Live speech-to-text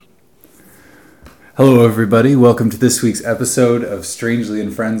Hello, everybody. Welcome to this week's episode of Strangely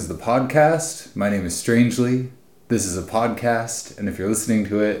and Friends, the podcast. My name is Strangely. This is a podcast, and if you're listening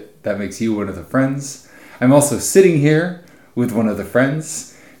to it, that makes you one of the friends. I'm also sitting here with one of the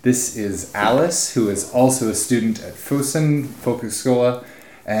friends. This is Alice, who is also a student at Fosen Folkhögskola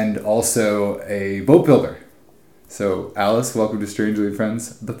and also a boat builder. So, Alice, welcome to Strangely and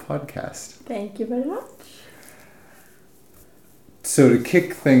Friends, the podcast. Thank you very much. So to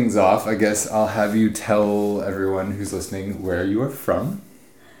kick things off, I guess I'll have you tell everyone who's listening where you are from.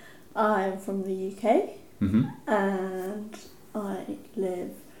 I'm from the UK, and I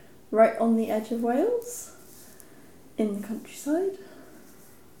live right on the edge of Wales, in the countryside.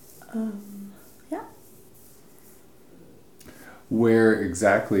 Yeah. Where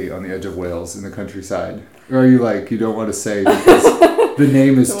exactly on the edge of Wales, in the countryside? Or are you like, you don't want to say because the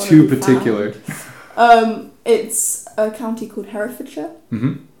name is too particular? It's a county called Herefordshire.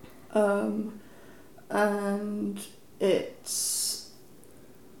 And it's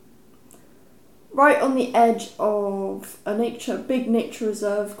right on the edge of a big nature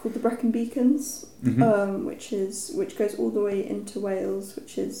reserve called the Brecon Beacons, which goes all the way into Wales,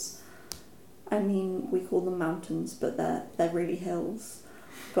 which is, we call them mountains, but they're really hills.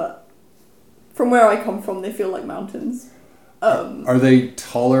 But from where I come from, they feel like mountains. Are they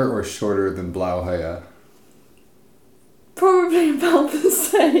taller or shorter than Blauheia? Probably about the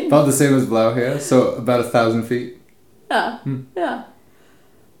same. About the same as Blauheia, so about 1,000 feet? Yeah, yeah.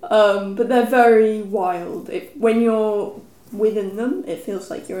 But they're very wild. When you're within them, it feels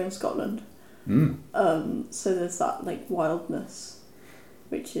like you're in Scotland. So there's that wildness,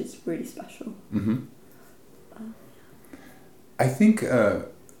 which is really special. I think at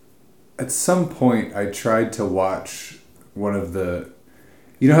some point I tried to watch one of the...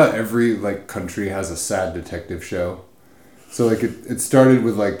 You know how every country has a sad detective show? So it started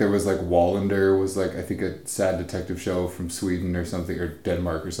with there was Wallander was I think a sad detective show from Sweden or something, or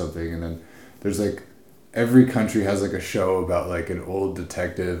Denmark or something, and then there's every country has a show about an old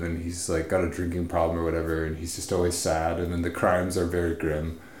detective, and he's got a drinking problem or whatever, and he's just always sad, and then the crimes are very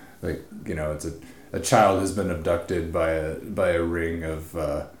grim. It's a child has been abducted by a ring of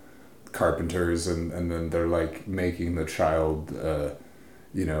carpenters, and then they're making the child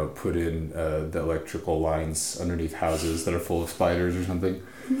put in the electrical lines underneath houses that are full of spiders or something.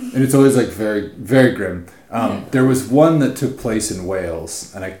 And it's always very, very grim. There was one that took place in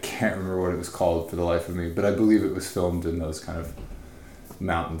Wales, and I can't remember what it was called for the life of me, but I believe it was filmed in those kind of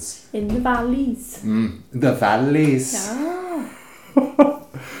mountains. In the valleys. The valleys. Yeah.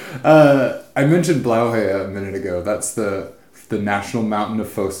 I mentioned Blauheia a minute ago. That's the national mountain of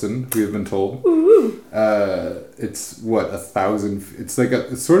Fosen, we have been told. It's 1,000. It's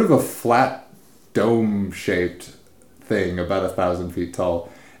it's sort of a flat dome shaped thing, about 1,000 feet tall,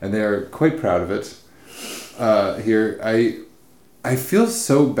 and they're quite proud of it. Here, I feel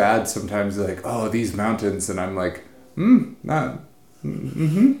so bad sometimes. These mountains, and I'm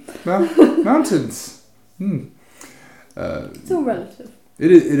mountains. It's all relative.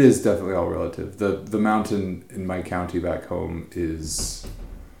 It is definitely all relative. The mountain in my county back home is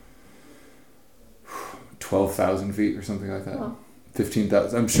 12,000 feet or something like that. Wow.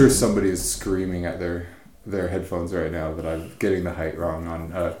 15,000. I'm sure somebody is screaming at their headphones right now that I'm getting the height wrong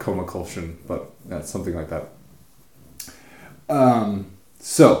on Komakulshin, but that's something like that.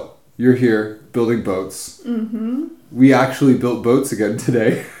 So you're here building boats. We actually built boats again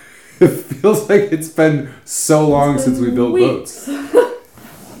today. It feels like it's been so long since we built boats.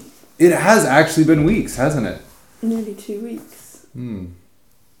 It has actually been weeks, hasn't it? Nearly 2 weeks.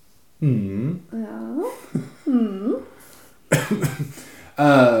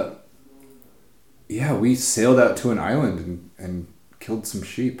 Yeah, we sailed out to an island and killed some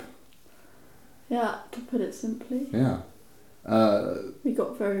sheep. Yeah, to put it simply. Yeah. We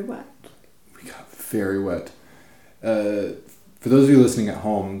got very wet. For those of you listening at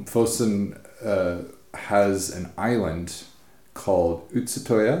home, Fosen has an island called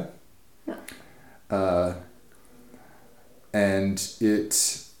Utsitoya. Yeah. And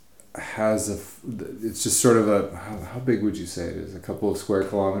it has it's just sort of how big would you say it is? A couple of square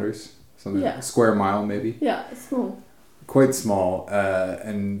kilometers? Something, yeah. A square mile maybe? Yeah, it's small. Quite small.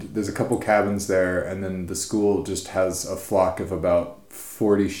 And there's a couple cabins there, and then the school just has a flock of about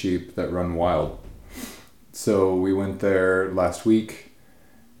 40 sheep that run wild. So we went there last week,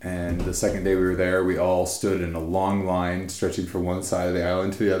 and the second day we were there, we all stood in a long line stretching from one side of the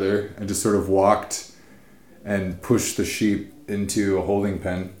island to the other, and just sort of walked and pushed the sheep into a holding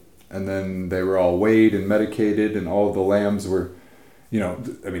pen, and then they were all weighed and medicated, and all of the lambs were,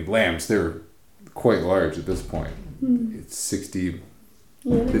 lambs, they were quite large at this point. It's 60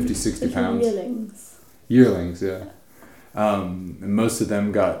 Yearlings? 50, 60 pounds. Yearlings. Yearlings, yeah. And most of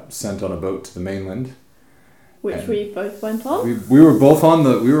them got sent on a boat to the mainland. Which we both went on. We were both on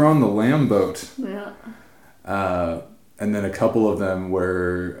the lamb boat. Yeah. And then a couple of them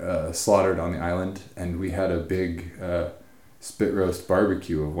were slaughtered on the island, and we had a big spit roast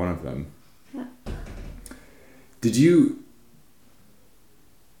barbecue of one of them. Yeah. Did you?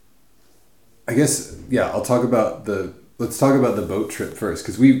 I guess, yeah. Let's talk about the boat trip first,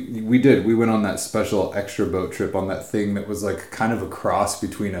 because we went on that special extra boat trip on that thing that was like kind of a cross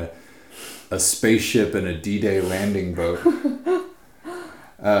between a spaceship and a D-Day landing boat.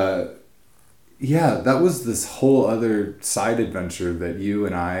 Yeah, that was this whole other side adventure that you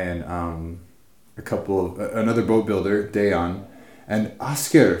and I and another boat builder, Dayan, and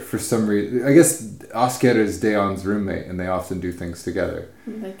Oscar, for some reason. I guess Oscar is Dayan's roommate, and they often do things together.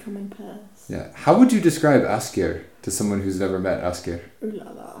 And they come in pairs. Yeah. How would you describe Oscar to someone who's never met Oscar? Ooh la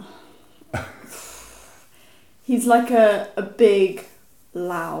la. He's like a big,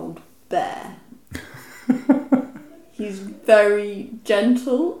 loud bear. He's very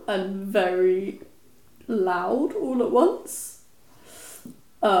gentle and very loud all at once.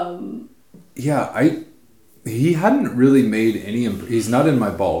 He hadn't really made any. He's not in my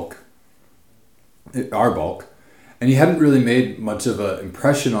bulk, our bulk, and he hadn't really made much of an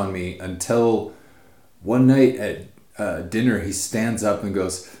impression on me until one night at dinner. He stands up and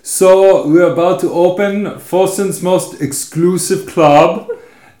goes, "So we're about to open Fosen's most exclusive club.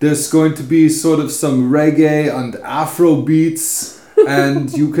 There's going to be sort of some reggae and Afro beats,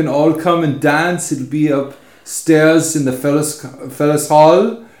 and you can all come and dance. It'll be upstairs in the fellas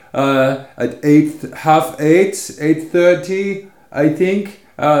hall at 8:30, I think.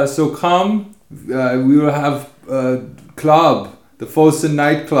 So come. We will have a club, the Fosen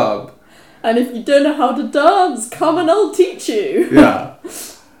nightclub. And if you don't know how to dance, come and I'll teach you." Yeah.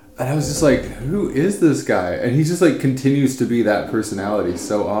 And I was just like, who is this guy? And he just like continues to be that personality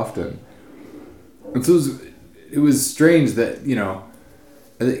so often. And so it was strange that, you know,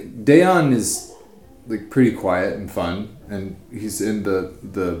 Dayan is like pretty quiet and fun, and he's in the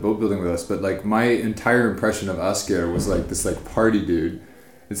boat building with us, but like my entire impression of Oscar was like this like party dude.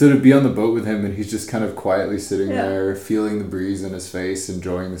 And so to be on the boat with him and he's just kind of quietly sitting there, feeling the breeze in his face,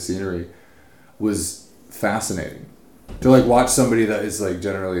 enjoying the scenery, was fascinating. To like watch somebody that is like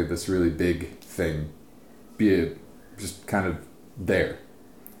generally this really big thing be just kind of there.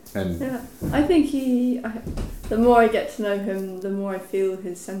 And yeah, I think the more I get to know him, the more I feel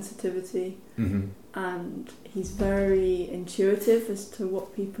his sensitivity. Mm-hmm. And he's very intuitive as to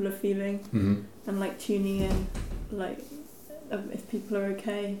what people are feeling. Mm-hmm. And like tuning in, like if people are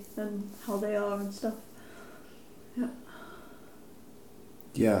okay and how they are and stuff. Yeah.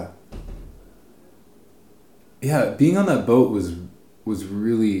 Yeah. Yeah, being on that boat was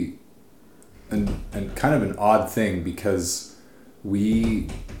really and kind of an odd thing, because we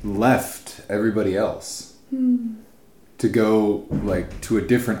left everybody else to go like to a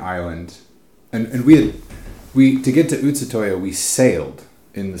different island, and to get to Utsatoya we sailed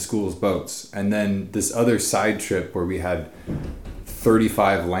in the school's boats, and then this other side trip where we had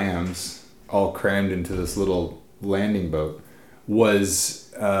 35 lambs all crammed into this little landing boat was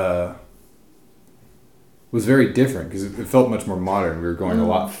very different, because it felt much more modern. We were going a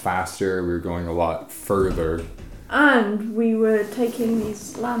lot faster. We were going a lot further. And we were taking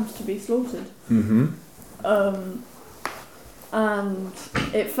these lambs to be slaughtered. Mm-hmm. And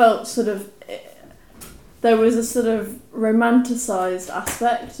it felt sort of... there was a sort of romanticised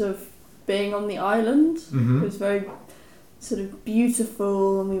aspect of being on the island. Mm-hmm. It was very sort of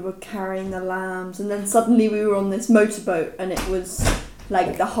beautiful, and we were carrying the lambs. And then suddenly we were on this motorboat, and it was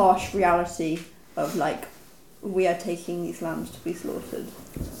like the harsh reality of like, we are taking these lambs to be slaughtered.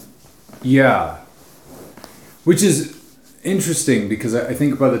 Yeah. Which is interesting, because I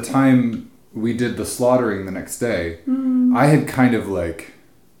think by the time we did the slaughtering the next day, I had kind of like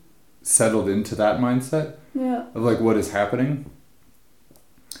settled into that mindset of like what is happening.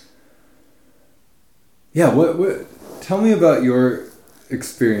 Yeah, what tell me about your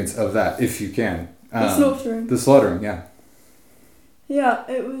experience of that, if you can. The slaughtering. The slaughtering, yeah. Yeah,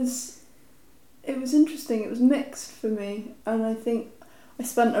 it was interesting. It was mixed for me, and I think I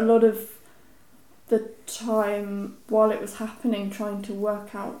spent a lot of the time while it was happening trying to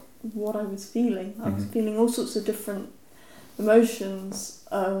work out what I was feeling. I was feeling all sorts of different emotions.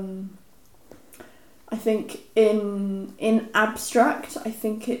 I think in abstract, I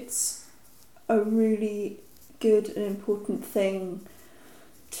think it's a really good and important thing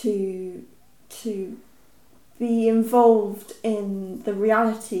to be involved in the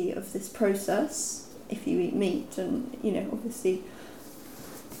reality of this process if you eat meat, and you know, obviously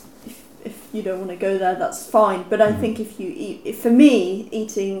you don't want to go there, that's fine. But I think if you eat, for me,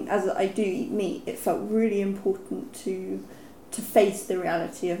 eating as I do eat meat, it felt really important to face the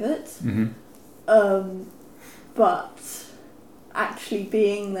reality of it. Mm-hmm. But actually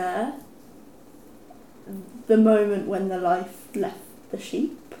being there, the moment when the life left the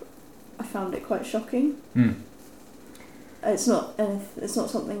sheep, I found it quite shocking. It's not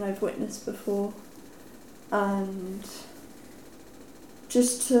something I've witnessed before, and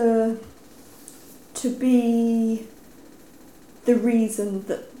just to be the reason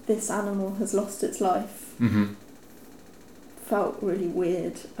that this animal has lost its life felt really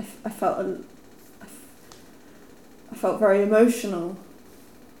weird. I felt very emotional,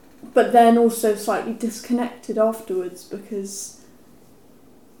 but then also slightly disconnected afterwards, because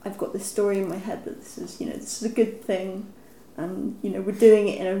I've got this story in my head that this is a good thing, and we're doing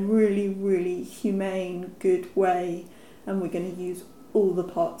it in a really, really humane, good way, and we're going to use all the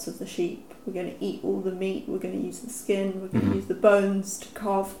parts of the sheep. We're going to eat all the meat. We're going to use the skin. We're going to use the bones to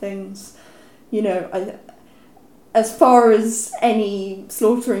carve things. As far as any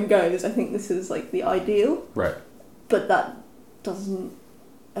slaughtering goes, I think this is like the ideal. Right. But that doesn't,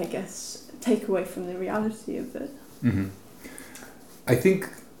 I guess, take away from the reality of it. Mm-hmm. I think,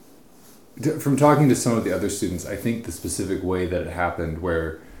 from talking to some of the other students, I think the specific way that it happened,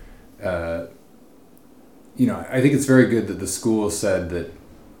 where, I think it's very good that the school said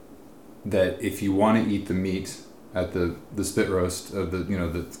that if you want to eat the meat at the spit roast of the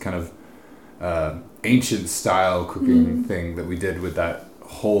kind of ancient style cooking thing that we did with that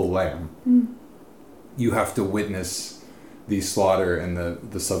whole lamb, you have to witness the slaughter and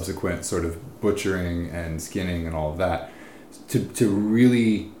the subsequent sort of butchering and skinning and all of that to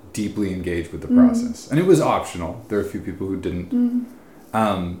really deeply engage with the process. And it was optional. There are a few people who didn't.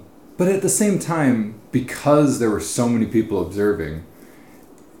 But at the same time, because there were so many people observing,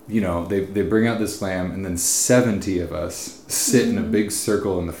 they bring out this lamb, and then 70 of us sit in a big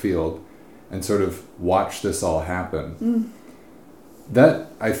circle in the field and sort of watch this all happen.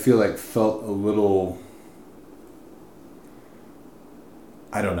 That, I feel like, felt a little,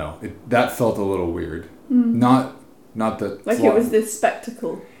 I don't know, that felt a little weird. Not that... Like it was this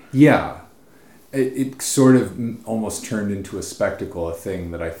spectacle. Yeah. It sort of almost turned into a spectacle, a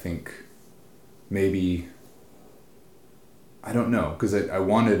thing that I think maybe... I don't know, because I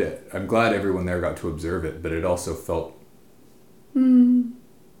wanted it. I'm glad everyone there got to observe it, but it also felt...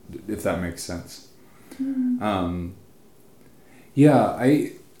 If that makes sense. Yeah,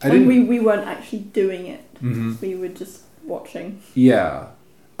 I didn't... We weren't actually doing it. We were just watching. Yeah.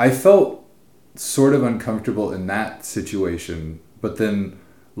 I felt sort of uncomfortable in that situation, but then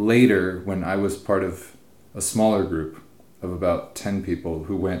later, when I was part of a smaller group of about 10 people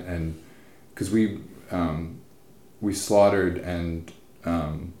who went and... Because we slaughtered and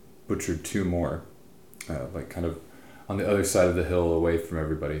butchered 2 more, kind of on the other side of the hill away from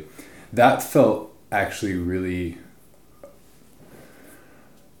everybody. That felt actually really...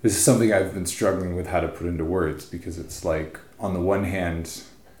 This is something I've been struggling with how to put into words, because it's like, on the one hand,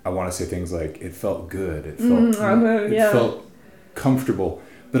 I want to say things like, it felt good, it felt it felt comfortable,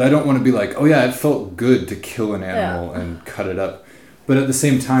 but I don't want to be like, oh yeah, it felt good to kill an animal and cut it up. But at the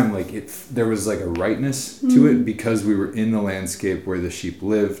same time, like there was like a rightness to it, because we were in the landscape where the sheep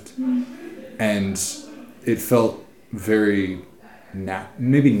lived, and it felt very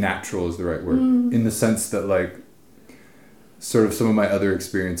maybe natural is the right word, in the sense that like sort of some of my other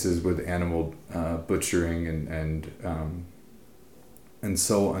experiences with animal butchering and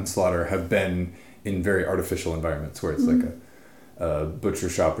slaughter have been in very artificial environments, where it's like a butcher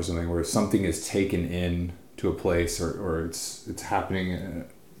shop or something, where something is taken in to a place, or it's happening,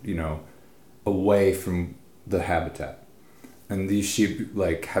 away from the habitat. And these sheep,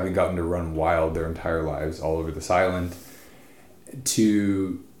 like, having gotten to run wild their entire lives all over this island,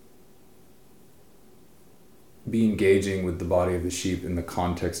 to be engaging with the body of the sheep in the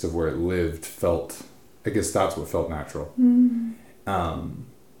context of where it lived felt, I guess that's what felt natural.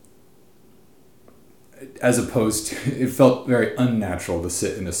 As opposed to, it felt very unnatural to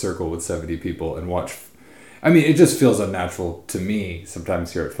sit in a circle with 70 people and watch. I mean, it just feels unnatural to me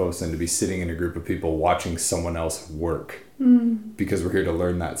sometimes here at FOSN to be sitting in a group of people watching someone else work, because we're here to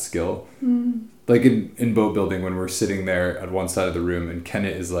learn that skill. Like in boat building, when we're sitting there at one side of the room and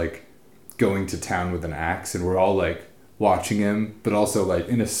Kenneth is like going to town with an axe, and we're all like watching him, but also like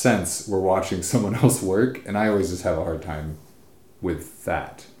in a sense we're watching someone else work, and I always just have a hard time with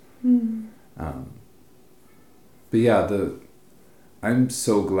that. But yeah, I'm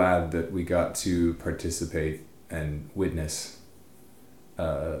so glad that we got to participate and witness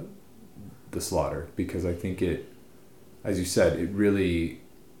the slaughter, because I think it, as you said, it really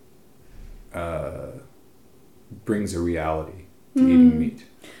brings a reality to eating meat.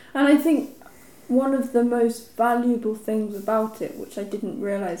 And I think one of the most valuable things about it, which I didn't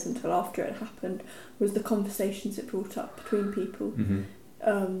realise until after it happened, was the conversations it brought up between people.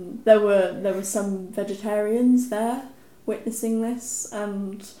 There were some vegetarians there witnessing this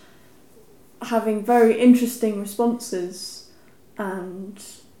and having very interesting responses, and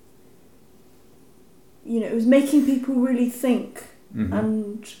it was making people really think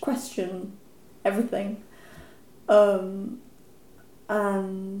and question everything. And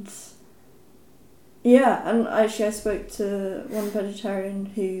actually I spoke to one vegetarian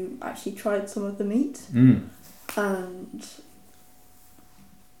who actually tried some of the meat, and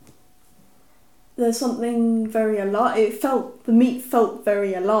there's something very alive. The meat felt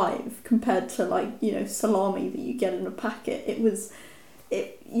very alive compared to salami that you get in a packet. It was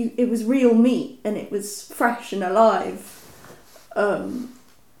real meat, and it was fresh and alive. I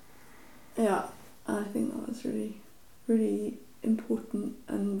think that was really, really important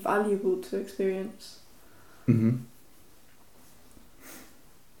and valuable to experience.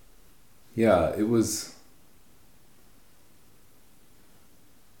 Yeah, it was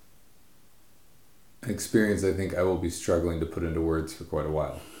an experience I think I will be struggling to put into words for quite a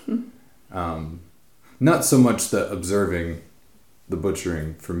while. Not so much the observing the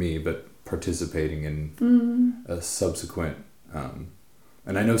butchering for me, but participating in a subsequent...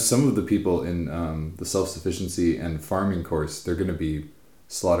 and I know some of the people in the self-sufficiency and farming course, they're going to be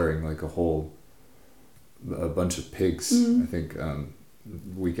slaughtering like a bunch of pigs, I think,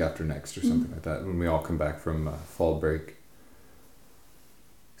 week after next or something like that, when we all come back from fall break.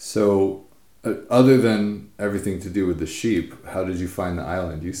 So, other than everything to do with the sheep, how did you find the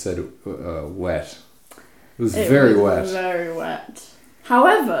island? You said wet. It was very wet. Very wet.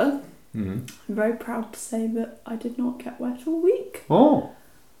 However, I'm very proud to say that I did not get wet all week. Oh.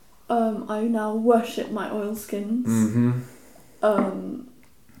 I now worship my oilskins. And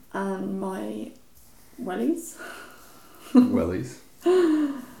my wellies. Wellies.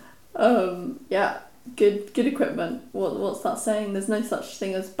 Good equipment. What's that saying? There's no such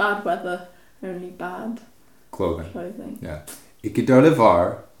thing as bad weather, only bad clothing. Yeah. Ikke dårlig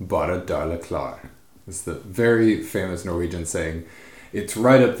var, bare dårlig klar. It's the very famous Norwegian saying. It's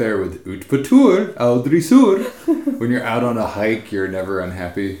right up there with ut på tur, aldri sur. When you're out on a hike, you're never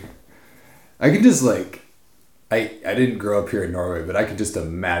unhappy. I can just I didn't grow up here in Norway, but I could just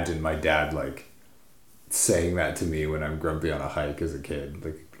imagine my dad saying that to me when I'm grumpy on a hike as a kid.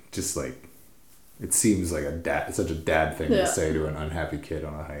 It seems like such a dad thing to say to an unhappy kid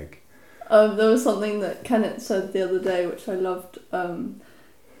on a hike. There was something that Kenneth said the other day, which I loved,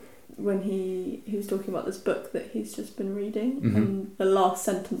 when he was talking about this book that he's just been reading, and the last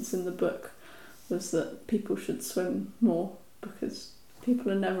sentence in the book was that people should swim more because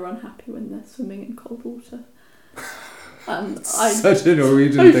people are never unhappy when they're swimming in cold water. And I such a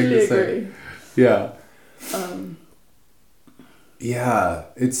Norwegian totally thing to agree. say. Yeah. Yeah,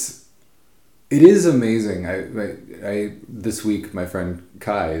 it is amazing. I this week my friend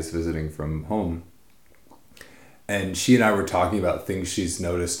Kai is visiting from home, and she and I were talking about things she's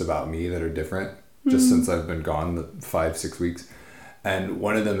noticed about me that are different just since I've been gone the 5-6 weeks. And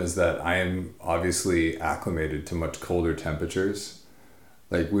one of them is that I am obviously acclimated to much colder temperatures.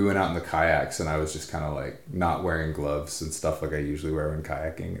 We went out in the kayaks and I was just kind of not wearing gloves and stuff like I usually wear when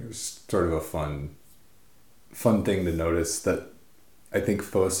kayaking. It was sort of a fun thing to notice that I think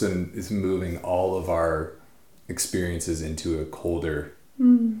Fosen is moving all of our experiences into a colder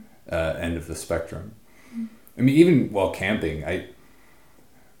end of the spectrum. I mean, even while camping,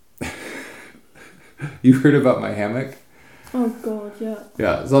 you heard about my hammock? Oh God, yeah.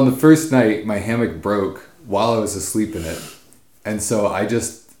 Yeah, so on the first night, my hammock broke while I was asleep in it. And so I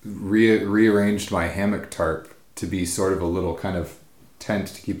just rearranged my hammock tarp to be sort of a little kind of tent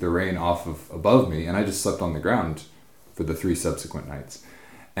to keep the rain off of above me. And I just slept on the ground for the 3 subsequent nights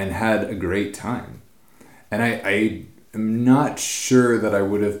and had a great time. And I am not sure that I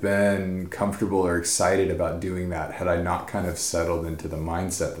would have been comfortable or excited about doing that had I not kind of settled into the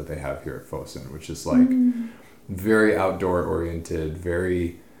mindset that they have here at Fosen, which is very outdoor oriented,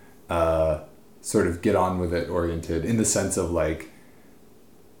 very sort of get on with it oriented, in the sense of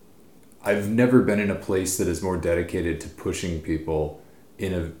I've never been in a place that is more dedicated to pushing people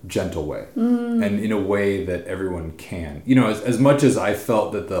in a gentle way and in a way that everyone can. As much as I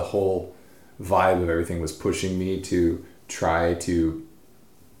felt that the whole vibe of everything was pushing me to try to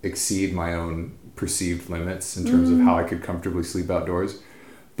exceed my own perceived limits in terms of how I could comfortably sleep outdoors,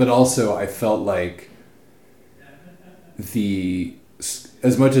 but also I felt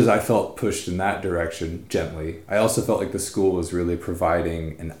as much as I felt pushed in that direction gently, I also felt like the school was really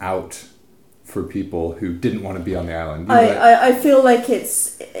providing an out for people who didn't want to be on the island. You know, I feel like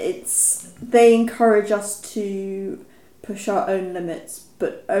it's they encourage us to push our own limits,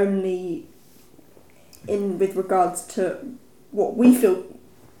 but only with regards to what we feel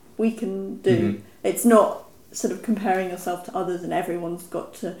we can do. Mm-hmm. It's not sort of comparing yourself to others and everyone's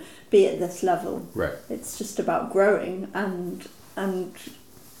got to be at this level. Right. It's just about growing and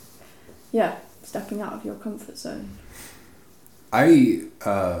yeah, stepping out of your comfort zone. So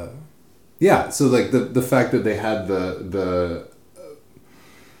like the fact that they had the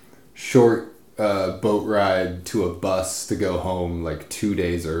short boat ride to a bus to go home like 2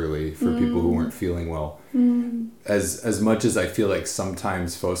 days early for people who weren't feeling well. As much as I feel like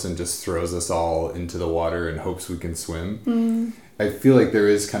sometimes Fosen just throws us all into the water and hopes we can swim, I feel like there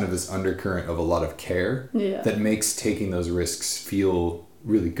is kind of this undercurrent of a lot of care that makes taking those risks feel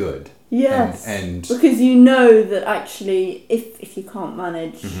really good. Yes, and because you know that actually if you can't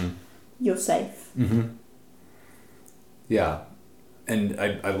manage, you're safe. Yeah. And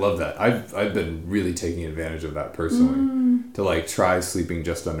I love that. I've been really taking advantage of that personally, to like try sleeping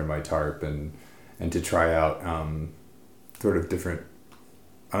just under my tarp and to try out sort of different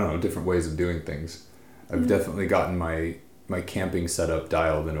ways of doing things. I've definitely gotten my camping setup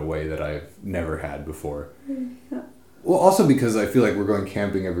dialed in a way that I've never had before. Yeah. Well, also because I feel like we're going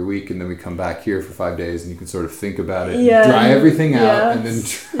camping every week and then we come back here for 5 days and you can sort of think about it, dry everything out, and then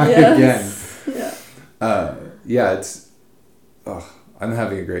try again. It's... I'm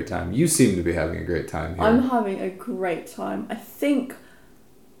having a great time. You seem to be having a great time here. I'm having a great time. I think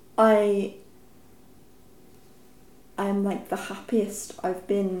I'm like the happiest I've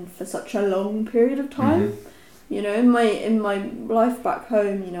been for such a long period of time. You know, in my life back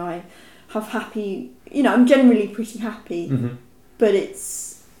home, you know, I have happy, you know, I'm generally pretty happy, but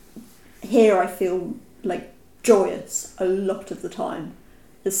it's here I feel like joyous a lot of the time.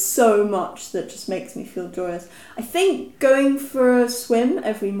 There's so much that just makes me feel joyous. I think going for a swim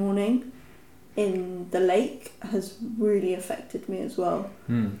every morning in the lake has really affected me as well.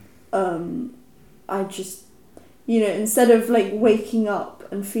 I just, you know, instead of like waking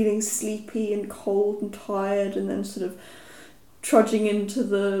up and feeling sleepy and cold and tired and then sort of trudging into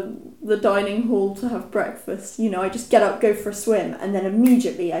the dining hall to have breakfast, you know, I just get up, go for a swim, and then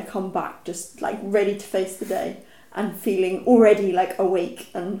immediately I come back just like ready to face the day. And feeling already like awake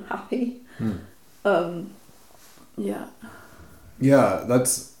and happy.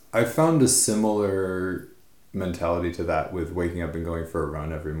 I found a similar mentality to that with waking up and going for a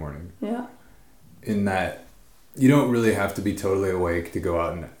run every morning. Yeah. In that you don't really have to be totally awake to go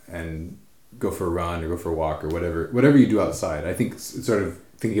out and go for a run or go for a walk or whatever you do outside. I think sort of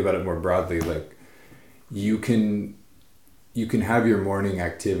thinking about it more broadly, like you can have your morning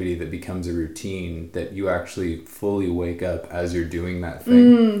activity that becomes a routine that you actually fully wake up as you're doing that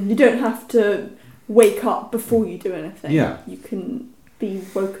thing. You don't have to wake up before you do anything. Yeah. You can be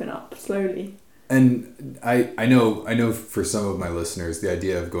woken up slowly. And I know for some of my listeners, the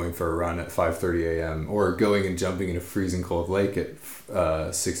idea of going for a run at 5:30 a.m. or going and jumping in a freezing cold lake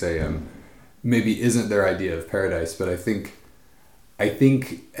at 6 a.m. maybe isn't their idea of paradise, but I think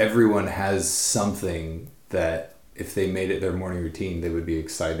everyone has something that if they made it their morning routine, they would be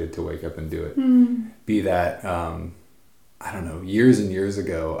excited to wake up and do it. Be that, I don't know, years and years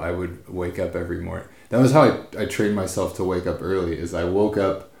ago, I would wake up every morning. That was how I trained myself to wake up early, is I woke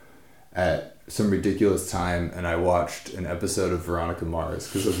up at some ridiculous time and I watched an episode of Veronica Mars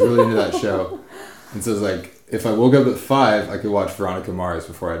because I was really into that show. And so it was like, if I woke up at 5, I could watch Veronica Mars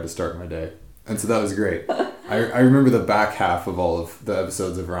before I had to start my day. And so that was great. I remember the back half of all of the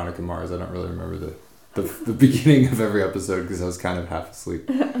episodes of Veronica Mars. I don't really remember the beginning of every episode because I was kind of half asleep.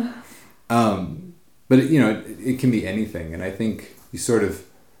 But it can be anything, and I think you sort of,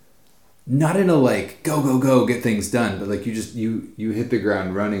 not in a like go get things done, but like you hit the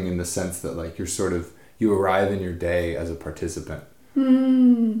ground running in the sense that like you arrive in your day as a participant.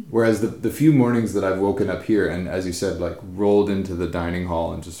 Whereas the few mornings that I've woken up here and, as you said, like rolled into the dining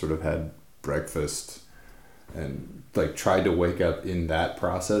hall and just sort of had breakfast and like tried to wake up in that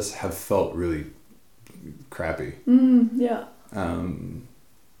process have felt really crappy.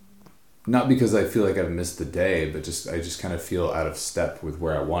 Not because I feel like I've missed the day, but I just kind of feel out of step with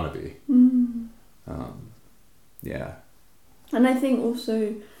where I want to be. And I think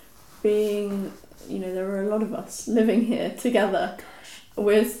also being, there are a lot of us living here together.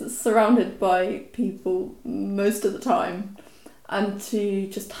 We're surrounded by people most of the time, and to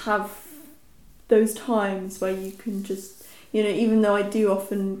just have those times where you can just, even though I do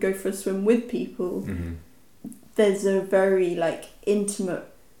often go for a swim with people, there's a very like intimate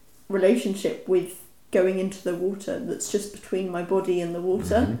relationship with going into the water that's just between my body and the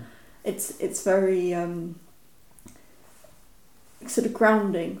water. it's very sort of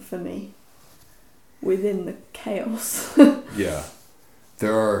grounding for me within the chaos. Yeah.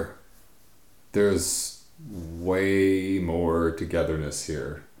 There's way more togetherness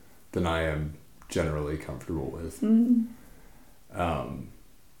here than I am generally comfortable with.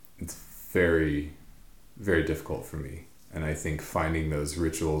 It's very, very difficult for me. And I think finding those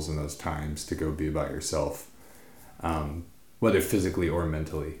rituals and those times to go be by yourself, whether physically or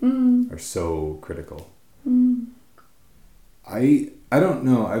mentally, are so critical. I don't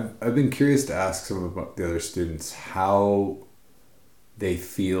know. I've been curious to ask some of the other students how they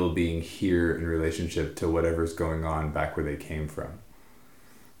feel being here in relationship to whatever's going on back where they came from.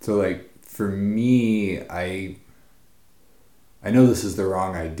 So like for me, I know this is the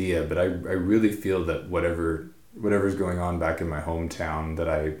wrong idea, but I really feel that whatever's going on back in my hometown that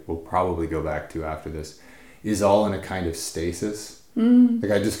I will probably go back to after this is all in a kind of stasis.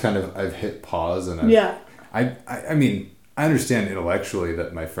 Like I just I've hit pause and I mean, I understand intellectually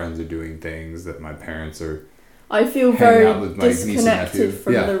that my friends are doing things, that my parents are I feel very disconnected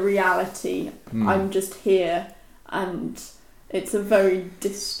from the reality. I'm just here, and it's a very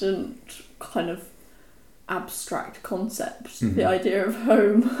distant kind of abstract concept, the idea of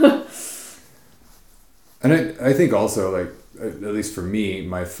home. And I think also, like, at least for me,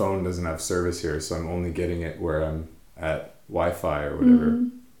 my phone doesn't have service here, so I'm only getting it where I'm at Wi-Fi or whatever.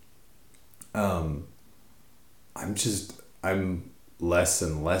 I'm less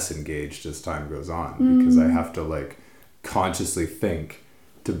and less engaged as time goes on because I have to like consciously think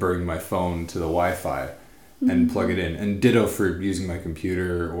to bring my phone to the Wi-Fi and plug it in, and ditto for using my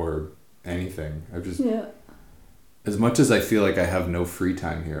computer or anything. I've just as much as I feel like I have no free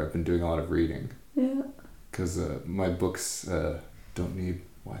time here, I've been doing a lot of reading because my books don't need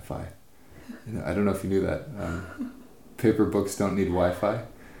Wi-Fi. I don't know if you knew that. Paper books don't need Wi-Fi.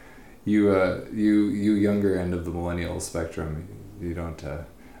 You younger end of the millennial spectrum, you don't.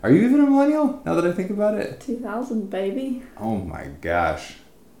 Are you even a millennial? Now that I think about it. 2000, baby. Oh my gosh.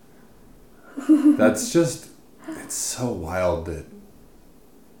 That's just. It's so wild that.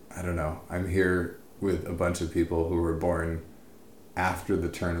 I don't know. I'm here with a bunch of people who were born after the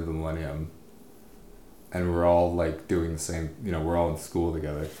turn of the millennium, and we're all like doing the same. We're all in school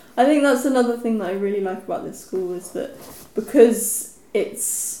together. I think that's another thing that I really like about this school is that because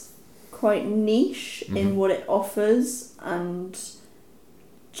it's quite niche in what it offers, and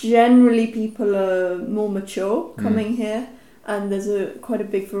generally people are more mature coming here, and there's quite a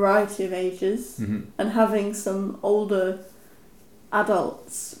big variety of ages, and having some older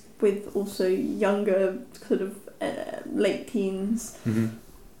adults with also younger sort of late teens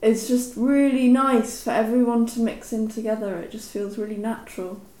is just really nice for everyone to mix in together. It just feels really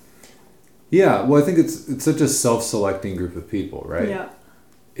natural. Yeah, well, I think it's such a self-selecting group of people, right? Yeah.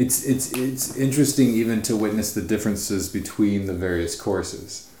 It's interesting even to witness the differences between the various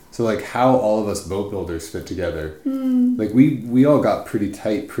courses. So like how all of us boat builders fit together. Like we all got pretty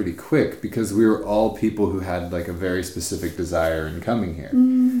tight pretty quick because we were all people who had like a very specific desire in coming here.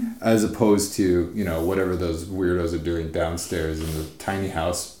 As opposed to, whatever those weirdos are doing downstairs in the tiny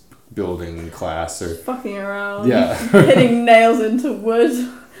house building class or fucking around. Yeah. Hitting nails into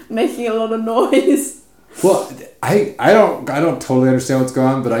wood, making a lot of noise. Well, I don't totally understand what's going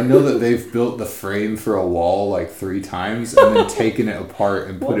on, but I know that they've built the frame for a wall like 3 times and then taken it apart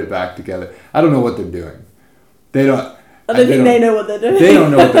and put it back together. I don't know what they're doing. They don't. I don't think they know what they're doing. They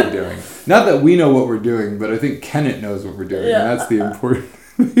don't know what they're doing. Not that we know what we're doing, but I think Kenneth knows what we're doing, and that's the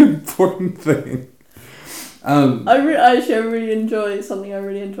important thing. I really enjoy something I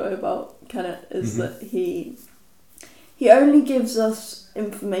really enjoy about Kenneth is that he only gives us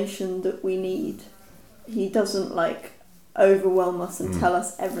information that we need. He doesn't like overwhelm us and tell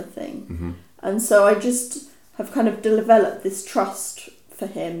us everything. And so I just have kind of developed this trust for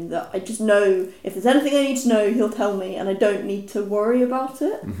him that I just know if there's anything I need to know, he'll tell me and I don't need to worry about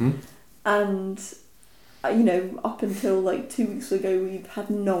it. And up until like 2 weeks ago, we had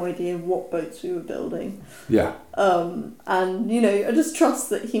no idea what boats we were building. Yeah. And I just trust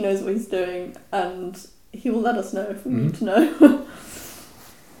that he knows what he's doing and he will let us know if we need to know.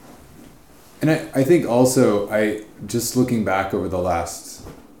 And I think also, just looking back over the last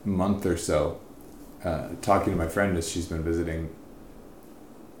month or so, talking to my friend as she's been visiting,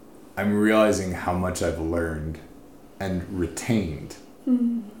 I'm realizing how much I've learned and retained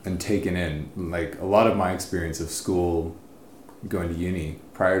and taken in. Like, a lot of my experience of school, going to uni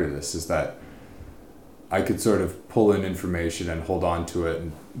prior to this, is that I could sort of pull in information and hold on to it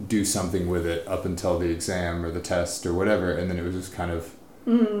and do something with it up until the exam or the test or whatever, and then it was just kind of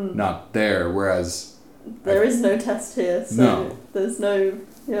not there, whereas there is no test here, so there's no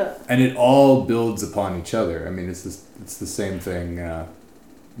Yeah. And it all builds upon each other. I mean, it's the same thing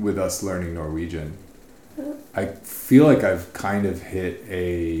with us learning Norwegian. Yeah. I feel like I've kind of hit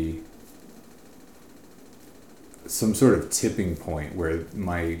some sort of tipping point where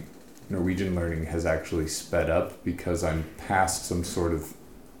my Norwegian learning has actually sped up because I'm past some sort of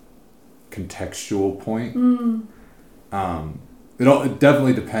contextual point. It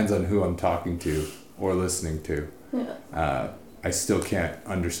definitely depends on who I'm talking to or listening to. Yeah. I still can't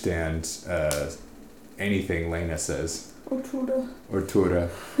understand anything Lena says. Or Tura.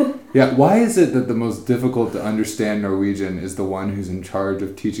 Yeah, why is it that the most difficult to understand Norwegian is the one who's in charge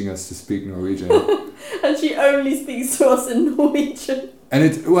of teaching us to speak Norwegian? And she only speaks to us in Norwegian. And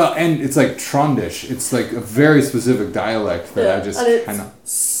it's like Trondish. It's like a very specific dialect that I just kind of...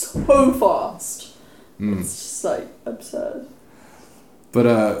 so fast. It's just like absurd. But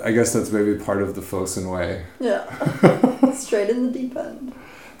I guess that's maybe part of the Fosen way. Yeah. Straight in the deep end.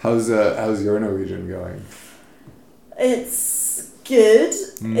 How's your Norwegian going? It's good.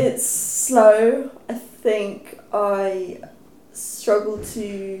 It's slow. I think I struggle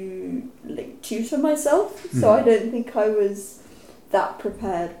to tutor myself, so I don't think I was that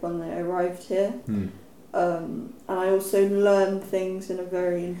prepared when I arrived here. And I also learned things in a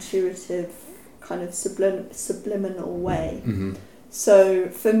very intuitive, kind of subliminal way. So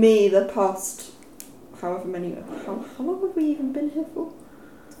for me, the past how long have we even been here for?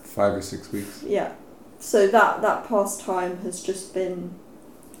 5 or 6 weeks. Yeah. So that past time has just been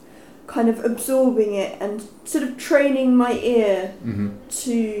kind of absorbing it and sort of training my ear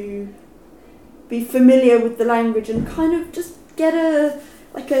to be familiar with the language and kind of just get a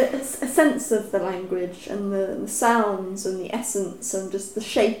sense of the language and the sounds and the essence and just the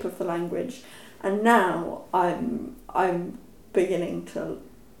shape of the language. And now I'm beginning to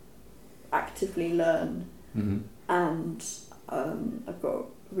actively learn, and I've got a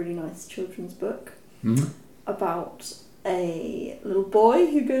really nice children's book about a little boy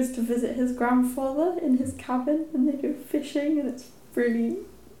who goes to visit his grandfather in his cabin and they go fishing, and it's really,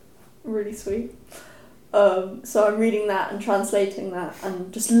 really sweet. So I'm reading that and translating that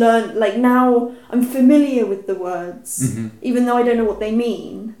and just learn, now I'm familiar with the words, even though I don't know what they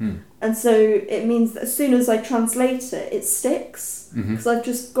mean. And so it means that as soon as I translate it, it sticks, because I've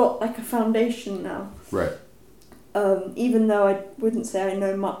just got a foundation now. Right. Even though I wouldn't say I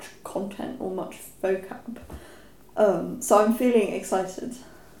know much content or much vocab. So I'm feeling excited.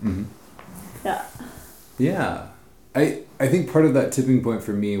 Yeah. Yeah. I think part of that tipping point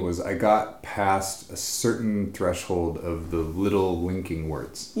for me was I got past a certain threshold of the little linking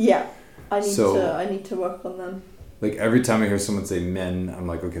words. Yeah. I need to work on them. Every time I hear someone say men, I'm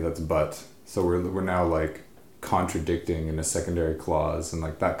like, okay, that's but. So we're now contradicting in a secondary clause and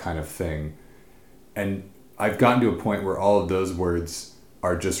that kind of thing. And I've gotten to a point where all of those words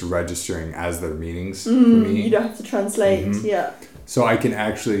are just registering as their meanings for me. You don't have to translate, yeah. So I can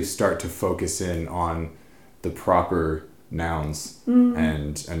actually start to focus in on the proper nouns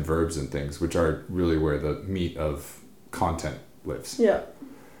and verbs and things, which are really where the meat of content lives. Yeah.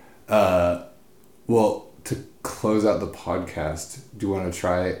 Well, to close out the podcast, do you want to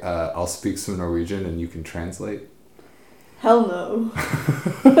try I'll speak some Norwegian and you can translate? Hell no.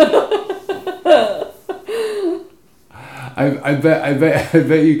 I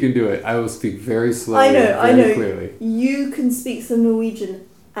bet you can do it. I will speak very slowly and very clearly. You can speak some Norwegian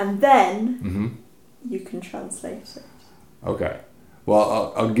and then you can translate it. Okay.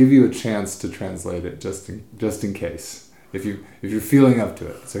 Well, I'll give you a chance to translate it just in case. If you're feeling up to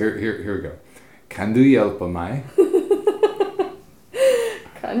it. So here we go. Kan du hjelpe meg?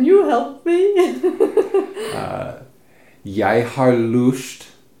 Can you help me? Jeg har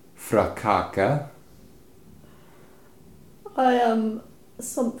lyst fra kake. I am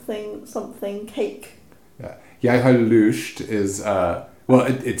something cake. Yeah. Jeg har lyst is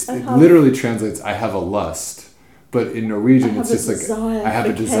it literally translates I have a lust, but in Norwegian it's just I have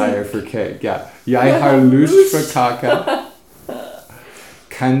a desire for cake. Yeah. Jeg har lyst fra kake.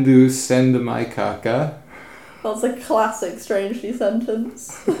 Kan du sende meg kake? That's a classic Strangely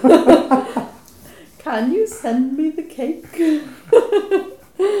sentence. Can you send me the cake?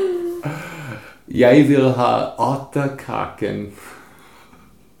 Jeg vil ha 8 kaken.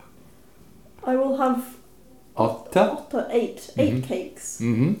 I will have 8 cakes.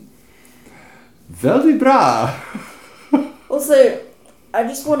 Veldig bra. Also, I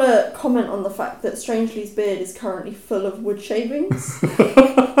just want to comment on the fact that Strangely's beard is currently full of wood shavings.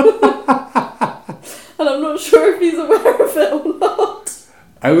 And I'm not sure if he's aware of it or not.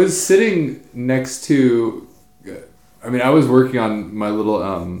 I was sitting next to... I was working on my little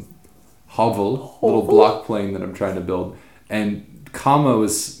hovel, little block plane that I'm trying to build. And Kama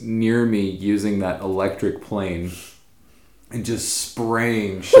was near me using that electric plane and just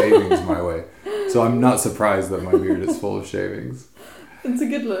spraying shavings my way. So I'm not surprised that my beard is full of shavings. It's a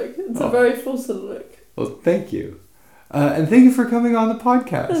good look. It's a very fulsome look. Well, thank you. And thank you for coming on the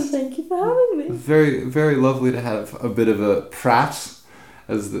podcast. And thank you for having me. Very, very lovely to have a bit of a prat.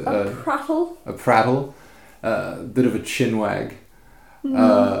 A prattle. A prattle. A bit of a chinwag.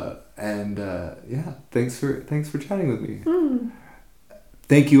 Thanks for chatting with me.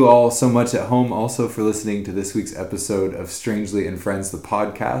 Thank you all so much at home also for listening to this week's episode of Strangely and Friends, the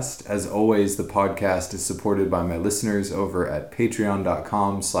podcast. As always, the podcast is supported by my listeners over at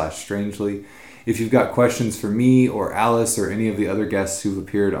patreon.com/strangely. If you've got questions for me or Alice or any of the other guests who've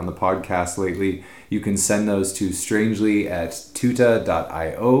appeared on the podcast lately, you can send those to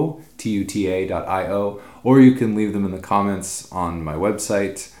strangely@tuta.io, tuta.io, or you can leave them in the comments on my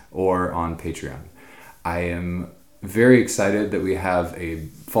website or on Patreon. I am very excited that we have a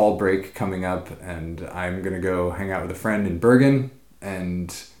fall break coming up, and I'm going to go hang out with a friend in Bergen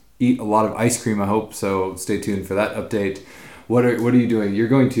and eat a lot of ice cream, I hope, so stay tuned for that update. What are you doing? You're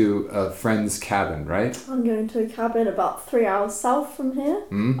going to a friend's cabin, right? I'm going to a cabin about 3 hours south from here,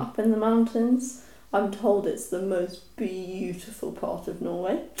 up in the mountains. I'm told it's the most beautiful part of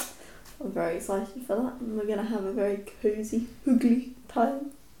Norway. I'm very excited for that, and we're going to have a very cosy, hyggelig time.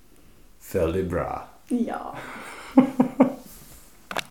 Veldig bra. Ja.